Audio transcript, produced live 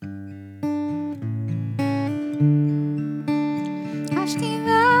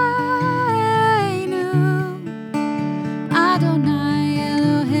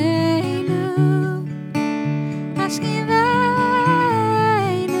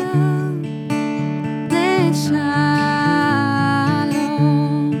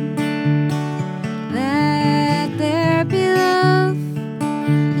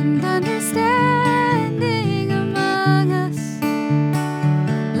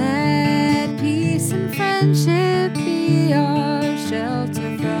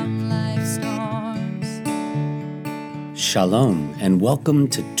Shalom, and welcome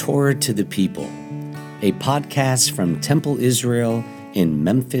to Torah to the People, a podcast from Temple Israel in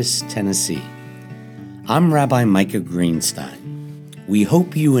Memphis, Tennessee. I'm Rabbi Micah Greenstein. We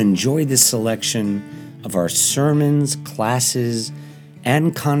hope you enjoy this selection of our sermons, classes,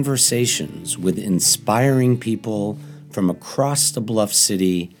 and conversations with inspiring people from across the Bluff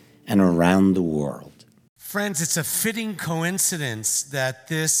City and around the world. Friends, it's a fitting coincidence that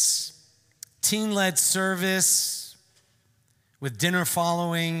this teen-led service with dinner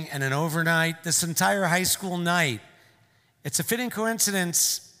following and an overnight, this entire high school night, it's a fitting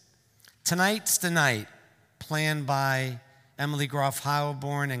coincidence. Tonight's the night planned by Emily Groff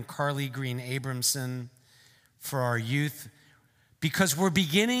Heilborn and Carly Green Abramson for our youth, because we're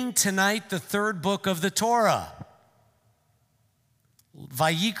beginning tonight the third book of the Torah,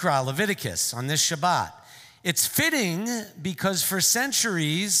 Vayikra, Leviticus, on this Shabbat. It's fitting because for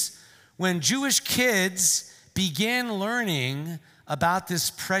centuries, when Jewish kids began learning about this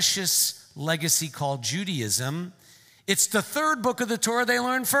precious legacy called Judaism, it's the third book of the Torah they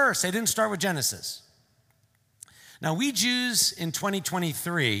learned first. They didn't start with Genesis. Now, we Jews in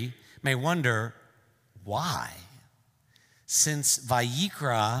 2023 may wonder why, since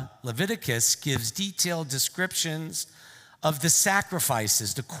Vayikra, Leviticus, gives detailed descriptions of the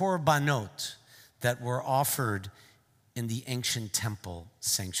sacrifices, the korbanot, that were offered in the ancient temple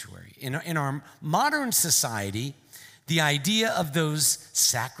sanctuary. In our modern society, the idea of those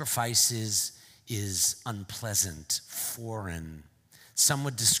sacrifices is unpleasant, foreign. Some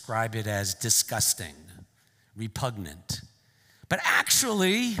would describe it as disgusting, repugnant. But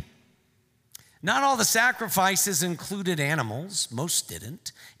actually, not all the sacrifices included animals. Most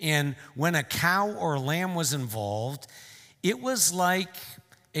didn't. And when a cow or lamb was involved, it was like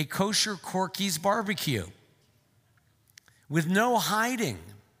a kosher Corky's barbecue, with no hiding,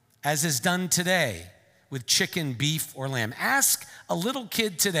 as is done today with chicken, beef, or lamb. Ask a little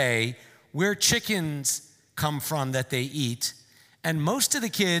kid today where chickens come from that they eat, and most of the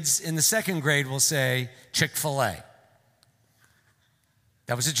kids in the second grade will say, Chick-fil-A.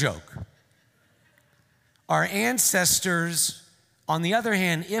 That was a joke. Our ancestors, on the other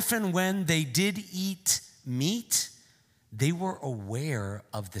hand, if and when they did eat meat, they were aware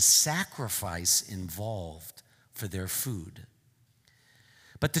of the sacrifice involved for their food.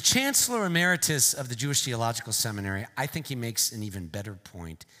 But the Chancellor Emeritus of the Jewish Theological Seminary, I think he makes an even better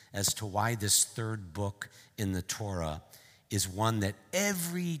point as to why this third book in the Torah is one that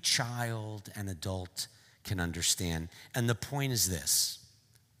every child and adult can understand. And the point is this: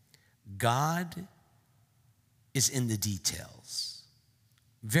 God is in the details,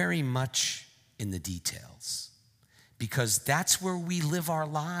 very much in the details, because that's where we live our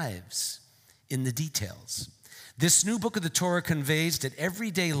lives, in the details. This new book of the Torah conveys that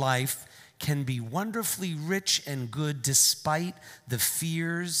everyday life can be wonderfully rich and good despite the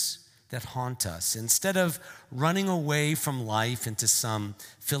fears that haunt us. Instead of running away from life into some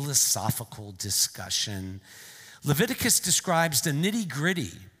philosophical discussion, Leviticus describes the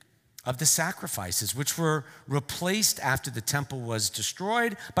nitty-gritty of the sacrifices, which were replaced after the temple was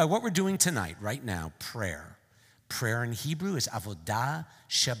destroyed by what we're doing tonight, right now, prayer. Prayer in Hebrew is avodah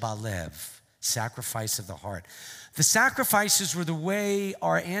shebalev, sacrifice of the heart. The sacrifices were the way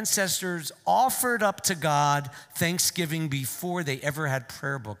our ancestors offered up to God thanksgiving before they ever had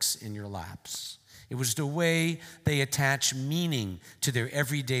prayer books in your laps. It was the way they attach meaning to their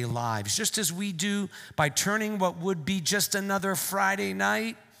everyday lives, just as we do by turning what would be just another Friday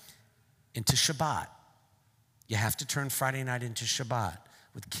night into Shabbat. You have to turn Friday night into Shabbat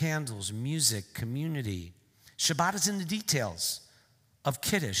with candles, music, community. Shabbat is in the details of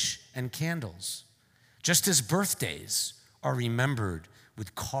Kiddush and candles, just as birthdays are remembered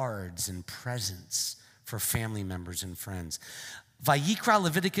with cards and presents for family members and friends. Vayikra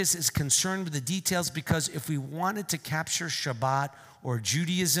Leviticus is concerned with the details because if we wanted to capture Shabbat or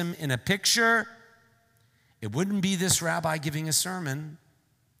Judaism in a picture, it wouldn't be this rabbi giving a sermon.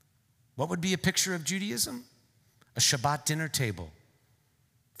 What would be a picture of Judaism? A Shabbat dinner table,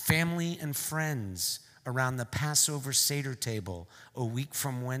 family and friends around the Passover Seder table a week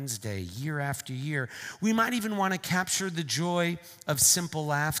from Wednesday, year after year. We might even want to capture the joy of simple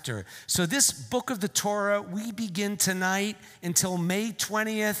laughter. So this book of the Torah, we begin tonight until May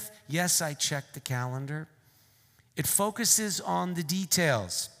 20th. Yes, I checked the calendar. It focuses on the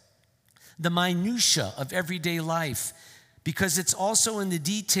details, the minutia of everyday life, because it's also in the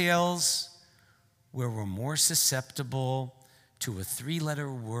details where we're more susceptible to a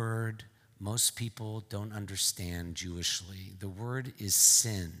three-letter word most people don't understand Jewishly. The word is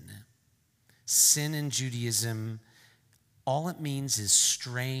sin. Sin in Judaism all it means is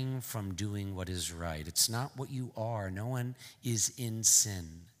straying from doing what is right. It's not what you are. No one is in sin.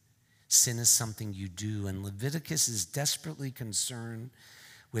 Sin is something you do, and Leviticus is desperately concerned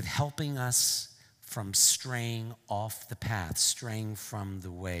with helping us from straying off the path, straying from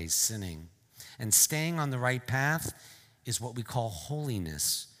the way, sinning. And staying on the right path is what we call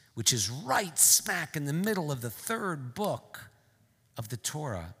holiness, which is right smack in the middle of the third book of the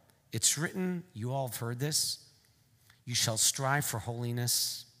Torah. It's written, you all have heard this, you shall strive for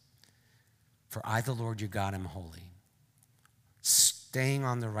holiness, for I, the Lord your God, am holy. Staying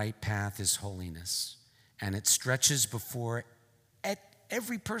on the right path is holiness, and it stretches before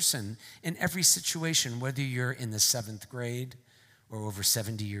every person in every situation, whether you're in the 7th grade or over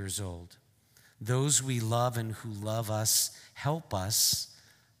 70 years old. Those we love and who love us help us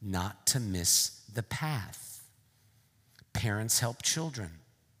not to miss the path. Parents help children.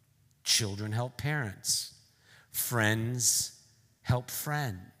 Children help parents. Friends help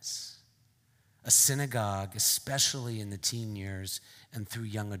friends. A synagogue, especially in the teen years and through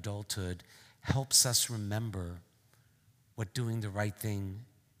young adulthood, helps us remember what doing the right thing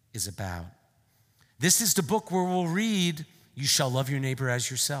is about. This is the book where we'll read, you shall love your neighbor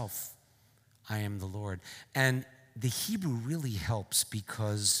as yourself. I am the Lord. And the Hebrew really helps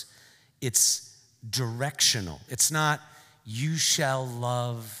because it's directional. It's not, you shall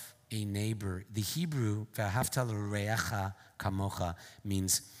love a neighbor. The Hebrew, v'ahavta l'reacha kamocha,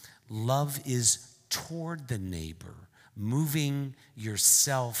 means love is toward the neighbor, moving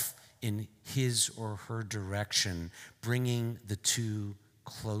yourself in his or her direction, bringing the two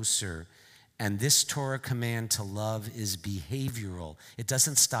closer. And this Torah command to love is behavioral. It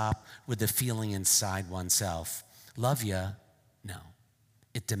doesn't stop with the feeling inside oneself. Love ya? No.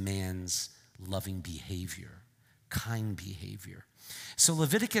 It demands loving behavior, kind behavior. So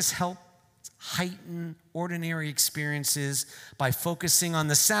Leviticus helps heighten ordinary experiences by focusing on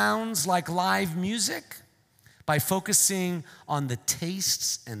the sounds like live music, by focusing on the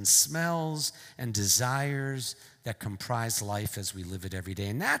tastes and smells and desires that comprise life as we live it every day.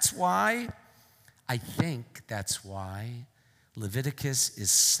 And that's why, I think that's why Leviticus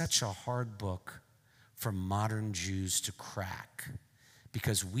is such a hard book for modern Jews to crack,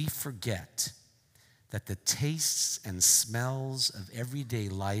 because we forget that the tastes and smells of everyday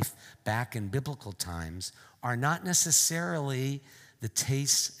life back in biblical times are not necessarily the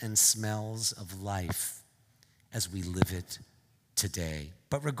tastes and smells of life as we live it today.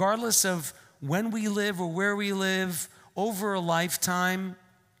 But regardless of when we live or where we live over a lifetime,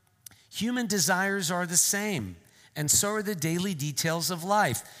 human desires are the same, and so are the daily details of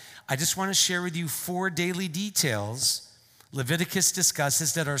life. I just want to share with you 4 daily details Leviticus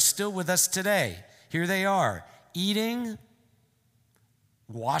discusses that are still with us today. Here they are: eating,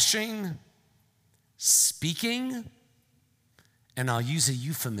 washing, speaking, and I'll use a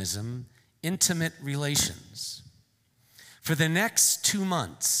euphemism, intimate relations. For the next 2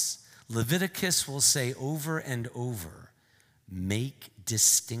 months, Leviticus will say over and over, make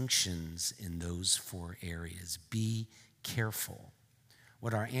distinctions in those 4 areas. Be careful.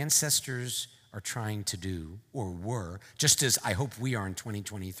 What our ancestors are trying to do, or were, just as I hope we are in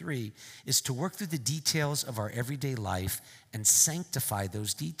 2023, is to work through the details of our everyday life and sanctify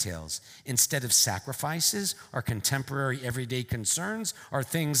those details. Instead of sacrifices, our contemporary everyday concerns are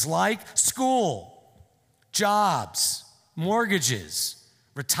things like school, jobs, mortgages,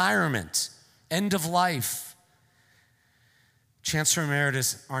 retirement, end of life. Chancellor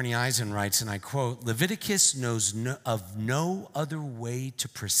Emeritus Arnie Eisen writes, and I quote, Leviticus knows of no other way to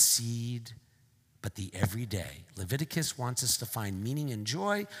proceed but the everyday. Leviticus wants us to find meaning and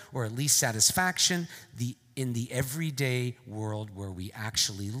joy, or at least satisfaction, in the everyday world where we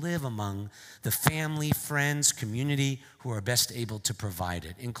actually live among the family, friends, community who are best able to provide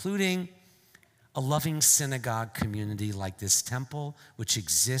it, including a loving synagogue community like this temple, which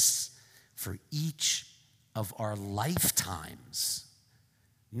exists for each of our lifetimes,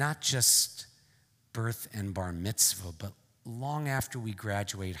 not just birth and bar mitzvah, but long after we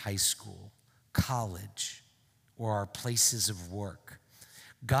graduate high school, college, or our places of work.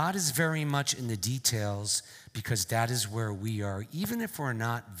 God is very much in the details because that is where we are, even if we're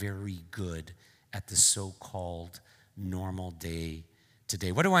not very good at the so-called normal day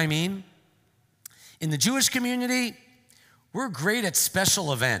today. What do I mean? In the Jewish community, we're great at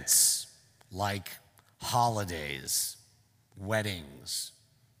special events like holidays, weddings,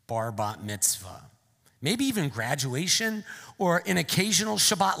 bar bat mitzvah, maybe even graduation or an occasional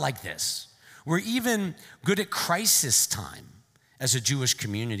Shabbat like this. We're even good at crisis time as a Jewish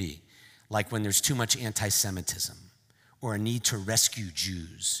community, like when there's too much anti-Semitism or a need to rescue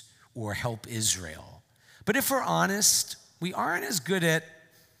Jews or help Israel. But if we're honest, we aren't as good at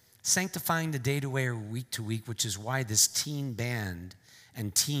sanctifying the day to day or week to week, which is why this teen band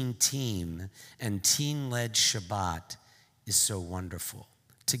and teen team and teen-led Shabbat is so wonderful.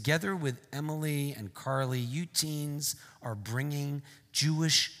 Together with Emily and Carly, you teens are bringing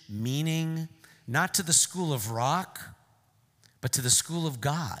Jewish meaning, not to the school of rock, but to the school of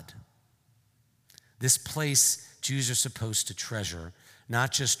God. This place Jews are supposed to treasure,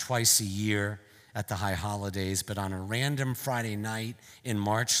 not just twice a year at the high holidays, but on a random Friday night in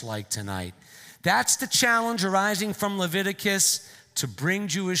March like tonight. That's the challenge arising from Leviticus, to bring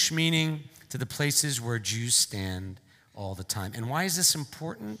Jewish meaning to the places where Jews stand all the time. And why is this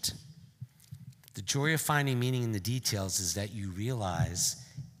important? The joy of finding meaning in the details is that you realize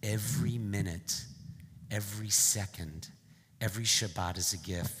every minute, every second, every Shabbat is a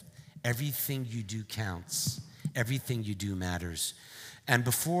gift. Everything you do counts. Everything you do matters. And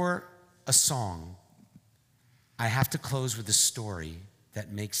before a song, I have to close with a story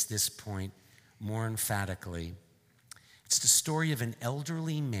that makes this point more emphatically. It's the story of an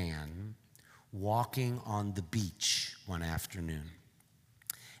elderly man walking on the beach one afternoon.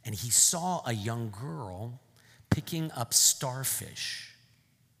 And he saw a young girl picking up starfish,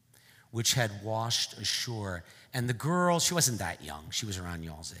 which had washed ashore. And the girl, she wasn't that young. She was around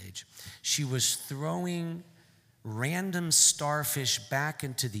y'all's age. She was throwing random starfish back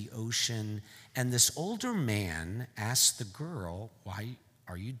into the ocean. And this older man asked the girl, "Why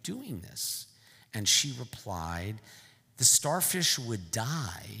are you doing this?" And she replied, "The starfish would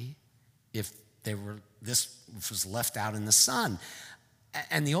die if this was left out in the sun."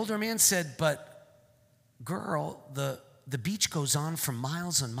 And the older man said, "But girl, the beach goes on for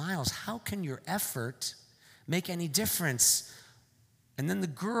miles and miles. How can your effort make any difference?" And then the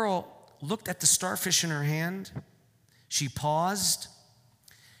girl looked at the starfish in her hand. She paused.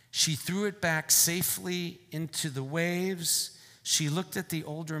 She threw it back safely into the waves. She looked at the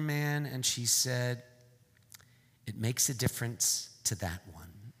older man and she said, "It makes a difference to that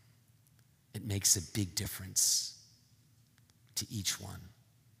one. It makes a big difference to each one."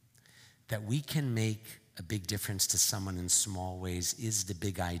 That we can make a big difference to someone in small ways is the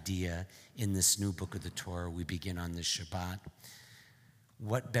big idea in this new book of the Torah we begin on this Shabbat.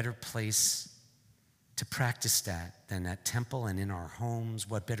 What better place to practice that than at temple and in our homes?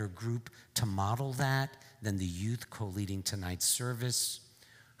 What better group to model that than the youth co-leading tonight's service,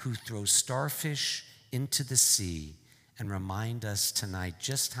 who throw starfish into the sea and remind us tonight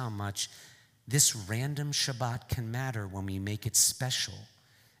just how much this random Shabbat can matter when we make it special,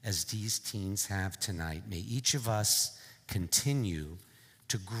 as these teens have tonight. May each of us continue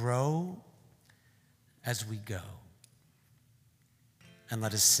to grow as we go. And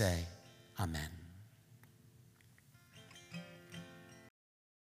let us say, Amen.